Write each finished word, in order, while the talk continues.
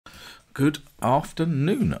Good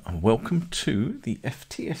afternoon and welcome to the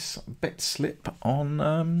FTS Betslip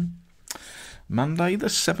on Monday the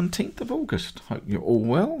 17th of August. Hope you're all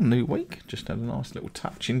well. New week. Just had a nice little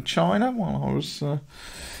touch in China while I was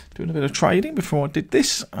doing a bit of trading before I did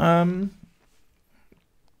this. Right,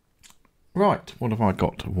 what have I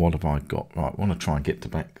got? Right, I want to try and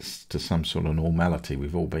get back to some sort of normality.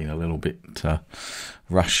 We've all been a little bit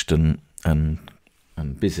rushed and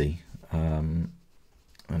busy.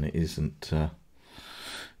 And it isn't,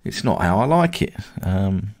 it's not how I like it,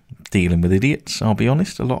 dealing with idiots, I'll be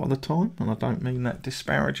honest, a lot of the time, and I don't mean that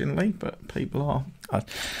disparagingly, but people are.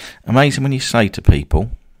 Amazing when you say to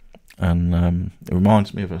people, and it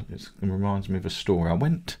reminds me of a story.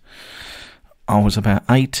 I was about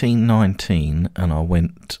 18, 19, and I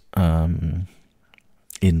went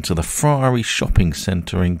into the Friary Shopping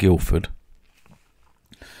Centre in Guildford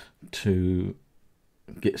to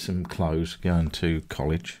get some clothes, going to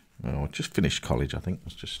college. Well, I just finished college, I think. I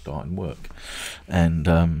was just starting work. And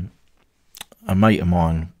a mate of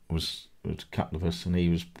mine was a couple of us, and he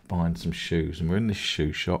was buying some shoes. And we're in this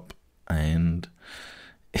shoe shop, and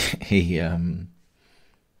he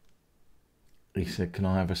said, "Can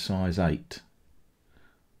I have a size 8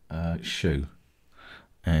 shoe?"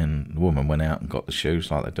 And the woman went out and got the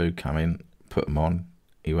shoes like they do, come in, put them on.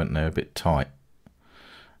 He went there a bit tight.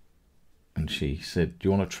 And she said, "Do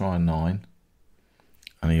you want to try a 9?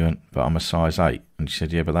 And he went, "But I'm a size 8. And she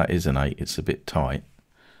said, "Yeah, but that is an 8. It's a bit tight."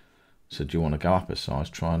 I said, "Do you want to go up a size,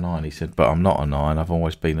 try a 9? He said, "But I'm not a 9. I've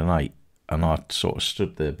always been an 8. And I sort of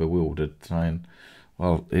stood there bewildered, saying,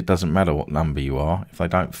 "Well, it doesn't matter what number you are. If they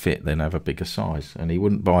don't fit, then have a bigger size." And he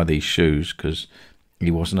wouldn't buy these shoes because he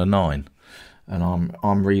wasn't a 9. And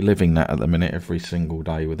I'm reliving that at the minute every single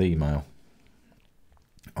day with email.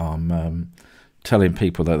 I'm telling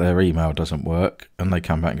people that their email doesn't work, and they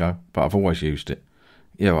come back and go, "But I've always used it."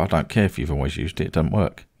 Yeah, well, I don't care if you've always used it. It doesn't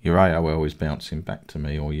work. Your AOL is bouncing back to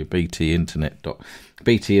me, or your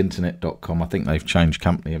btinternet.com. I think they've changed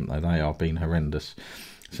company, haven't they? They are being horrendous.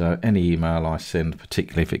 So any email I send,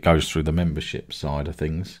 particularly if it goes through the membership side of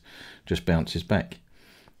things, just bounces back.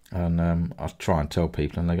 And I try and tell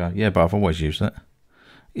people, and they go, "Yeah, but I've always used it."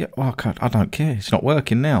 Yeah, well, I don't care. It's not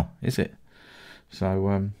working now, is it?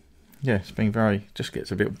 So, yeah, it's been just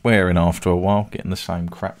gets a bit wearing after a while, getting the same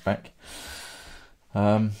crap back.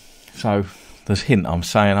 So the hint I'm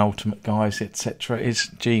saying, ultimate guys, etc., is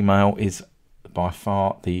Gmail is by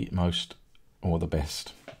far the most or the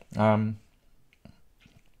best.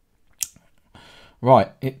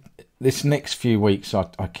 Right, this next few weeks, I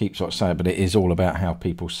keep sort of saying, but it is all about how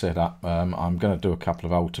people set up. I'm going to do a couple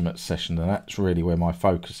of ultimate sessions, and that's really where my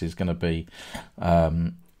focus is going to be.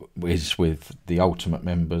 Is with the ultimate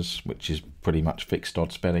members, which is pretty much fixed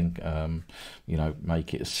odds betting.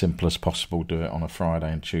 Make it as simple as possible. Do it on a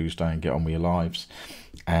Friday and Tuesday and get on with your lives.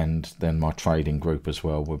 And then my trading group as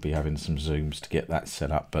well. We'll be having some Zooms to get that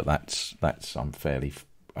set up, but that's I'm fairly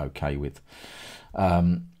okay with.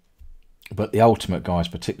 But the ultimate guys,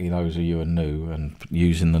 particularly those of you who are new and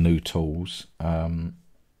using the new tools,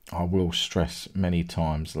 I will stress many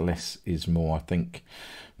times, less is more. I think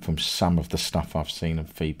from some of the stuff I've seen and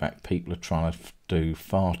feedback, people are trying to do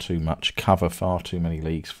far too much, cover far too many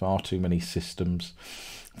leagues, far too many systems,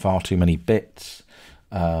 far too many bets,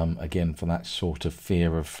 again, for that sort of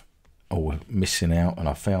fear of missing out, and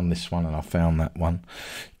I found this one and I found that one.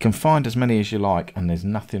 You can find as many as you like, and there's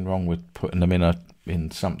nothing wrong with putting them in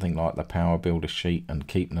something like the Power Builder sheet and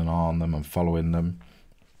keeping an eye on them and following them.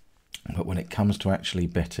 But when it comes to actually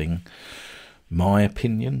betting, my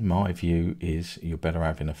opinion, my view is you're better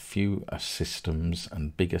having a few systems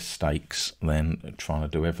and bigger stakes than trying to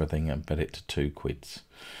do everything and bet it to 2 quids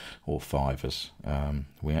or 5ers.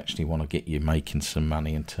 We actually want to get you making some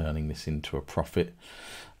money and turning this into a profit.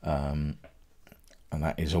 And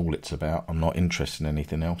that is all it's about. I'm not interested in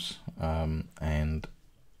anything else. And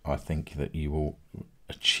I think that you will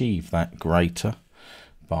achieve that greater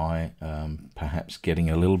by perhaps getting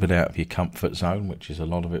a little bit out of your comfort zone, which is a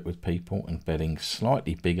lot of it with people, and betting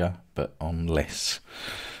slightly bigger but on less.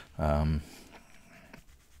 And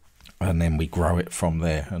then we grow it from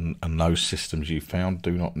there. And those systems you found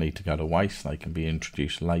do not need to go to waste. They can be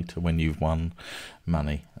introduced later when you've won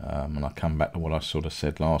money. And I come back to what I sort of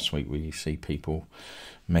said last week, where you see people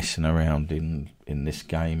messing around in this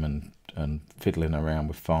game and fiddling around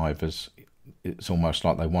with 5ers. It's almost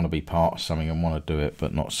like they want to be part of something and want to do it,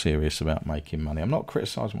 but not serious about making money. I'm not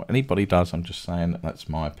criticising what anybody does. I'm just saying that's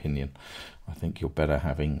my opinion. I think you're better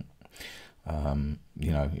having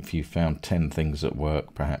You know, if you found 10 things that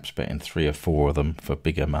work, perhaps betting 3 or 4 of them for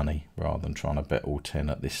bigger money rather than trying to bet all 10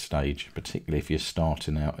 at this stage, particularly if you're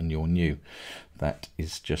starting out and you're new. That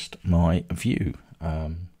is just my view.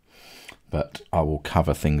 But I will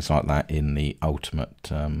cover things like that in the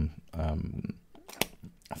ultimate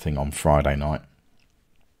thing on Friday night.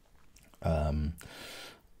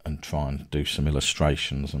 And try and do some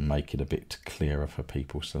illustrations and make it a bit clearer for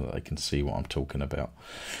people so that they can see what I'm talking about.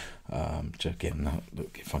 Again,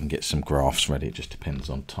 look, if I can get some graphs ready, it just depends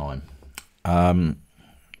on time.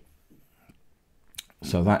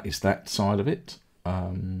 So that is that side of it.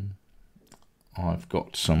 I've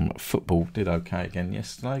got some football, did okay again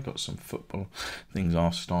yesterday, got some football. Things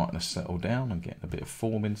are starting to settle down and getting a bit of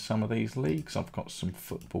form in some of these leagues. I've got some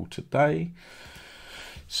football today.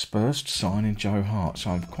 Spurs signing Joe Hart,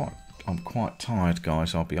 so I'm quite tired,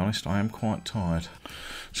 guys. I'll be honest, I am quite tired.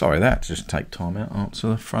 Sorry, that just take time out. Answer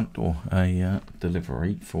the front door. A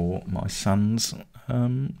delivery for my son's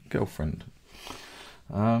girlfriend.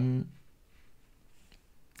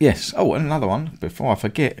 Yes. Oh, and another one before I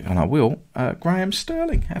forget, and I will. Graham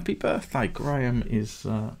Sterling, happy birthday. Graham is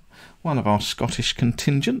one of our Scottish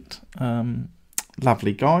contingent.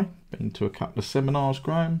 Lovely guy. Been to a couple of seminars,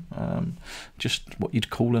 Graham. Just what you'd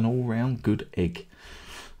call an all-round good egg.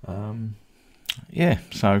 Yeah,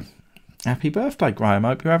 so happy birthday, Graham.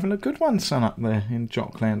 Hope you're having a good one, son, up there in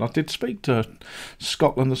Jockland. I did speak to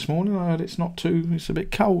Scotland this morning. I heard it's a bit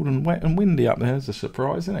cold and wet and windy up there. It's a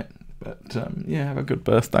surprise, isn't it? But yeah, have a good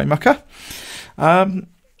birthday, mucker.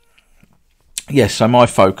 Yes, so my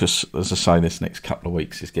focus, as I say, this next couple of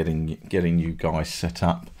weeks is getting you guys set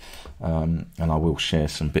up. And I will share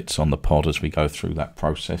some bits on the pod as we go through that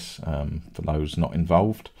process for those not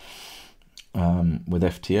involved. With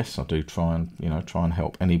FTS, I do try and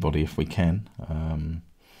help anybody if we can.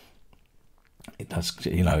 It does,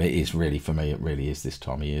 it is really, for me, it really is this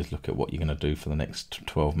time of year. Look at what you're going to do for the next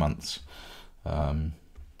 12 months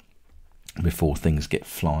before things get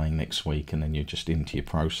flying next week, and then you're just into your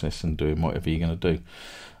process and doing whatever you're going to do.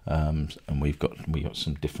 And we got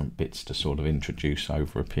some different bits to sort of introduce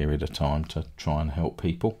over a period of time to try and help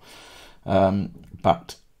people.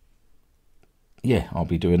 But yeah, I'll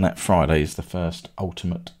be doing that. Friday is the first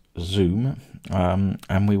ultimate Zoom,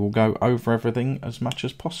 and we will go over everything as much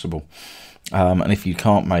as possible. And if you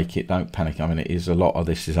can't make it, don't panic. I mean, a lot of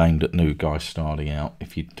this is aimed at new guys starting out.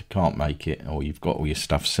 If you can't make it, or you've got all your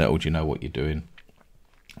stuff settled, you know what you're doing,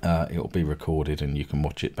 it'll be recorded and you can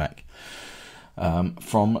watch it back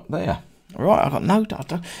from there. Right, I've got not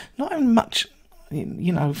having much,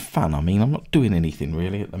 fun. I mean, I'm not doing anything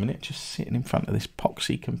really at the minute, just sitting in front of this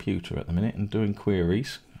poxy computer at the minute and doing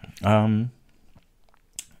queries.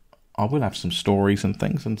 I will have some stories and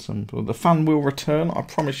things, and the fun will return, I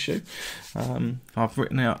promise you. I've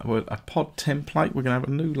written out a pod template. We're going to have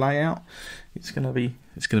a new layout. It's going to be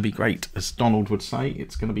great, as Donald would say.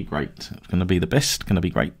 It's going to be great. It's going to be the best. Going to be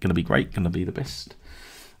great. Going to be great. Going to be the best.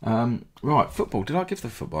 Right, football. Did I give the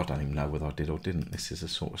football? I don't even know whether I did or didn't. This is a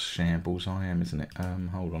sort of shambles I am, isn't it?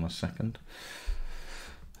 Hold on a second.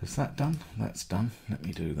 Is that done? That's done. Let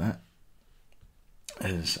me do that.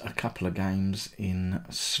 There's a couple of games in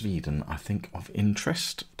Sweden, I think, of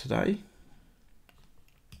interest today.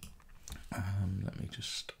 Let me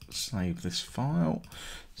just save this file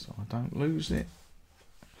so I don't lose it.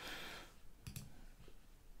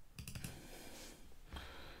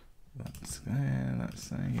 That's there. That's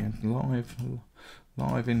there. Yeah, live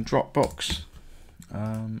in Dropbox.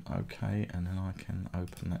 Okay, and then I can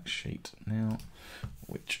open that sheet now,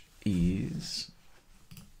 which is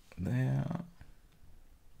there.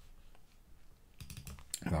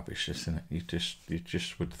 Rubbish, isn't it? You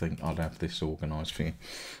just would think I'd have this organised for you.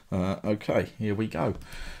 Okay, here we go.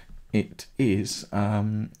 It is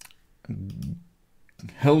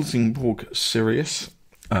Helsingborg Sirius.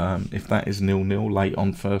 If that is 0-0 late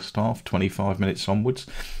on first half, 25 minutes onwards.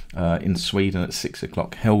 In Sweden at 6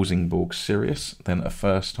 o'clock, Helsingborg Sirius. Then a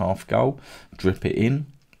first half goal, drip it in.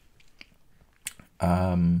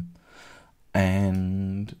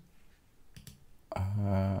 And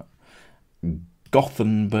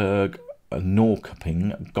Gothenburg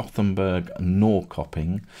Norrköping.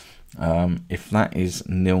 If that is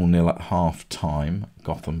 0-0 at half time,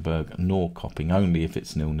 Gothenburg Norrköping, only if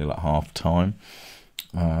it's 0-0 at half time.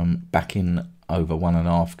 Back in over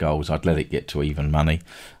 1.5 goals, I'd let it get to even money,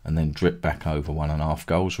 and then drip back over 1.5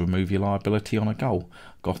 goals, remove your liability on a goal.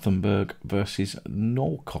 Gothenburg versus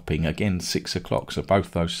Norrköping, again 6 o'clock, so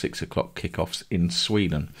both those 6 o'clock kickoffs in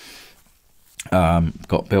Sweden.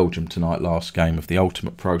 Got Belgium tonight, last game of the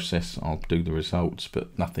ultimate process. I'll do the results,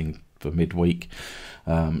 but nothing for midweek.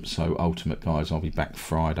 So Ultimate Guys, I'll be back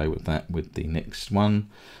Friday with the next one.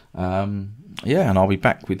 And I'll be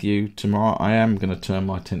back with you tomorrow. I am going to turn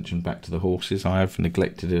my attention back to the horses. I have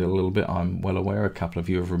neglected it a little bit, I'm well aware. A couple of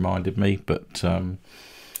you have reminded me, but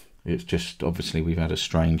it's just, obviously we've had a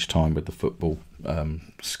strange time with the football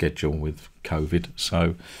schedule with COVID.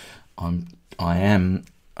 So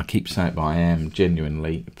I keep saying it, but I am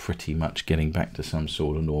genuinely pretty much getting back to some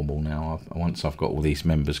sort of normal now. Once I've got all these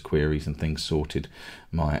members' queries and things sorted,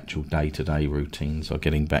 my actual day-to-day routines are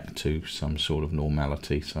getting back to some sort of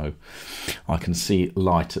normality. So I can see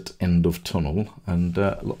light at end of tunnel and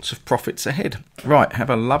lots of profits ahead. Right, have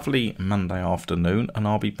a lovely Monday afternoon, and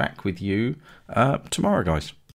I'll be back with you tomorrow, guys.